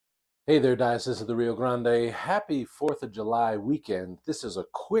Hey there, Diocese of the Rio Grande. Happy 4th of July weekend. This is a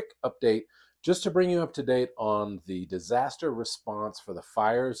quick update just to bring you up to date on the disaster response for the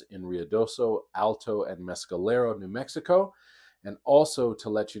fires in Ruidoso, Alto, and Mescalero, New Mexico, and also to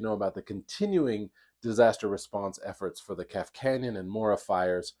let you know about the continuing disaster response efforts for the Calf Canyon and Mora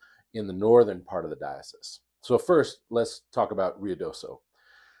fires in the northern part of the diocese. So first, let's talk about Ruidoso.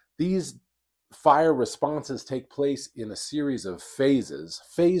 These fire responses take place in a series of phases.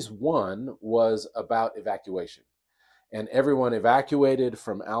 Phase one was about evacuation, and everyone evacuated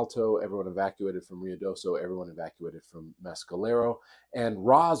from Alto, everyone evacuated from Ruidoso, everyone evacuated from Mescalero and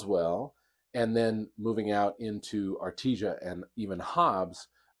Roswell, and then moving out into Artesia and even Hobbs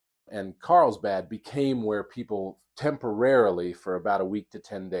and Carlsbad became where people temporarily, for about a week to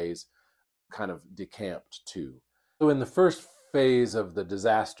 10 days, kind of decamped to. So in the first phase of the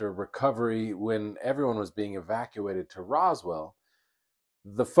disaster recovery, when everyone was being evacuated to Roswell,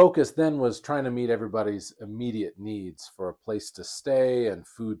 the focus then was trying to meet everybody's immediate needs for a place to stay and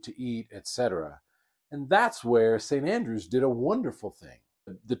food to eat, etc. And that's where St. Andrew's did a wonderful thing.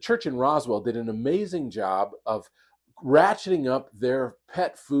 The church in Roswell did an amazing job of ratcheting up their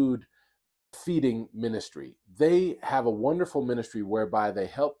pet food feeding ministry. They have a wonderful ministry whereby they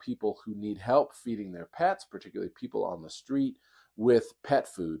help people who need help feeding their pets, particularly people on the street, with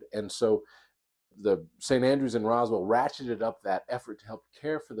pet food. And so the St. Andrews in Roswell ratcheted up that effort to help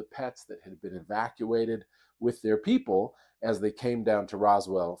care for the pets that had been evacuated with their people as they came down to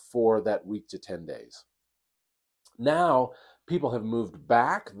Roswell for that week to 10 days. Now, people have moved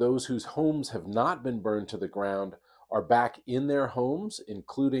back. Those whose homes have not been burned to the ground are back in their homes,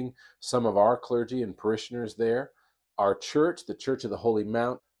 including some of our clergy and parishioners there. Our church, the Church of the Holy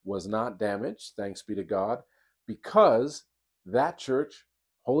Mount, was not damaged, thanks be to God, because that church,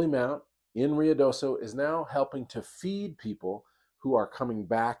 Holy Mount, in Ruidoso, is now helping to feed people who are coming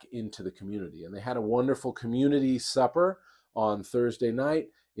back into the community. And they had a wonderful community supper on Thursday night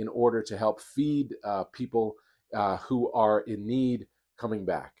in order to help feed people who are in need coming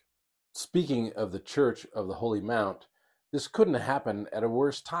back. Speaking of the Church of the Holy Mount, this couldn't happen at a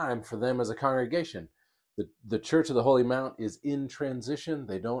worse time for them as a congregation. The Church of the Holy Mount is in transition.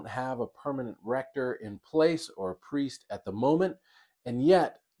 They don't have a permanent rector in place or a priest at the moment, and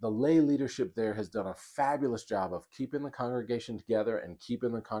yet the lay leadership there has done a fabulous job of keeping the congregation together and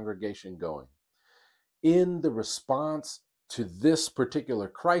keeping the congregation going. In the response to this particular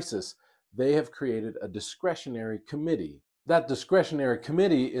crisis, they have created a discretionary committee. That discretionary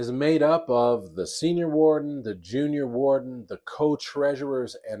committee is made up of the senior warden, the junior warden, the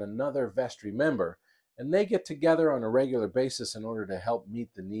co-treasurers, and another vestry member, and they get together on a regular basis in order to help meet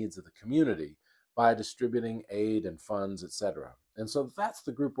the needs of the community by distributing aid and funds, etc. And so that's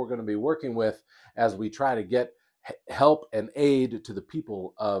the group we're going to be working with as we try to get help and aid to the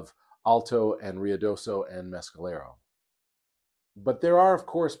people of Alto and Ruidoso and Mescalero. But there are, of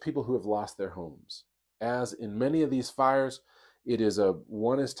course, people who have lost their homes. As in many of these fires, it is a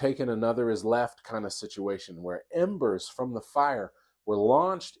one is taken, another is left kind of situation where embers from the fire were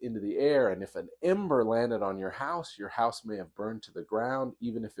launched into the air, and if an ember landed on your house may have burned to the ground,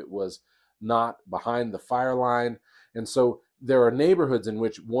 even if it was not behind the fire line. And so there are neighborhoods in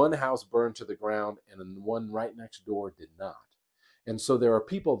which one house burned to the ground and one right next door did not. And so there are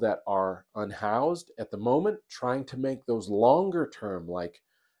people that are unhoused at the moment, trying to make those longer term, like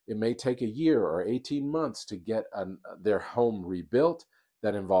it may take a year or 18 months to get their home rebuilt.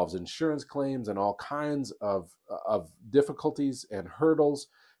 That involves insurance claims and all kinds of difficulties and hurdles.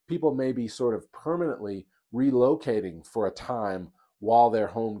 People may be sort of permanently relocating for a time while their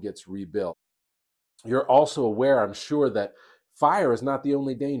home gets rebuilt. You're also aware, I'm sure, that fire is not the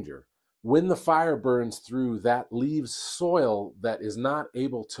only danger. When the fire burns through, that leaves soil that is not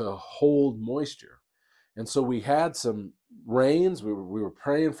able to hold moisture. And so we had some rains. We were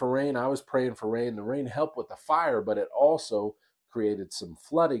praying for rain. I was praying for rain. The rain helped with the fire, but it also created some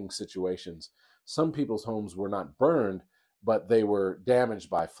flooding situations. Some people's homes were not burned, but they were damaged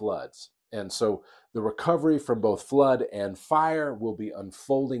by floods. And so the recovery from both flood and fire will be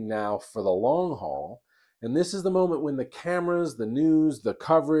unfolding now for the long haul. And this is the moment when the cameras, the news, the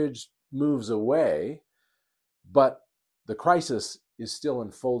coverage moves away, but the crisis is still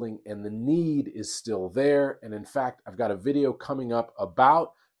unfolding and the need is still there. And in fact, I've got a video coming up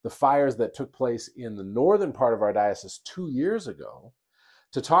about the fires that took place in the northern part of our diocese 2 years ago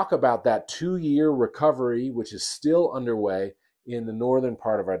to talk about that 2-year recovery, which is still underway in the northern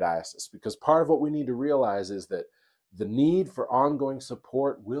part of our diocese. Because part of what we need to realize is that the need for ongoing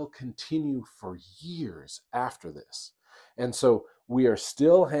support will continue for years after this. And so we are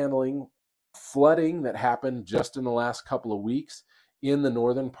still handling flooding that happened just in the last couple of weeks in the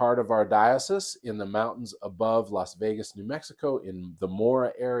northern part of our diocese, in the mountains above Las Vegas, New Mexico, in the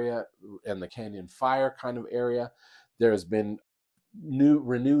Mora area and the Canyon Fire kind of area. There has been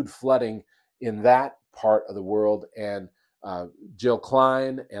renewed flooding in that part of the world, and Jill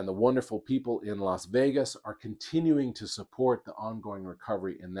Klein and the wonderful people in Las Vegas are continuing to support the ongoing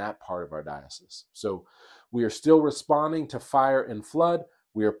recovery in that part of our diocese. So we are still responding to fire and flood.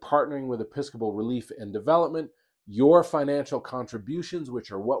 We are partnering with Episcopal Relief and Development. Your financial contributions,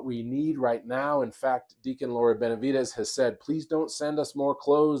 which are what we need right now. In fact, Deacon Laura Benavides has said, please don't send us more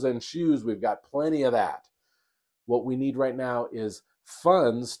clothes and shoes. We've got plenty of that. What we need right now is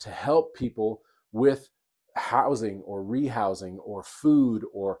funds to help people with housing or rehousing or food.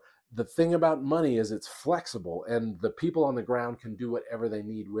 Or the thing about money is it's flexible, and the people on the ground can do whatever they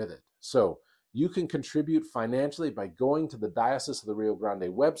need with it. So you can contribute financially by going to the Diocese of the Rio Grande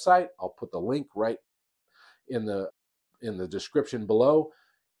website. I'll put the link right in the description below,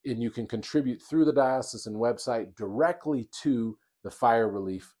 and you can contribute through the diocesan website directly to the fire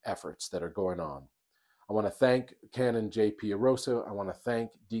relief efforts that are going on. I want to thank Canon J.P. Arosa. I want to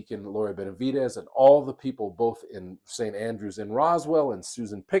thank Deacon Laura Benavides and all the people both in St. Andrews in Roswell, and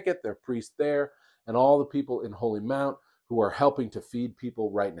Susan Pickett, their priest there, and all the people in Holy Mount who are helping to feed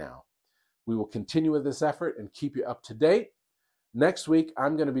people right now. We will continue with this effort and keep you up to date. Next week,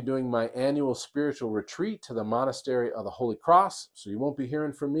 I'm going to be doing my annual spiritual retreat to the Monastery of the Holy Cross, so you won't be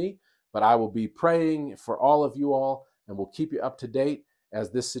hearing from me, but I will be praying for all of you all, and we'll keep you up to date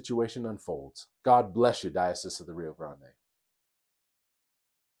as this situation unfolds. God bless you, Diocese of the Rio Grande.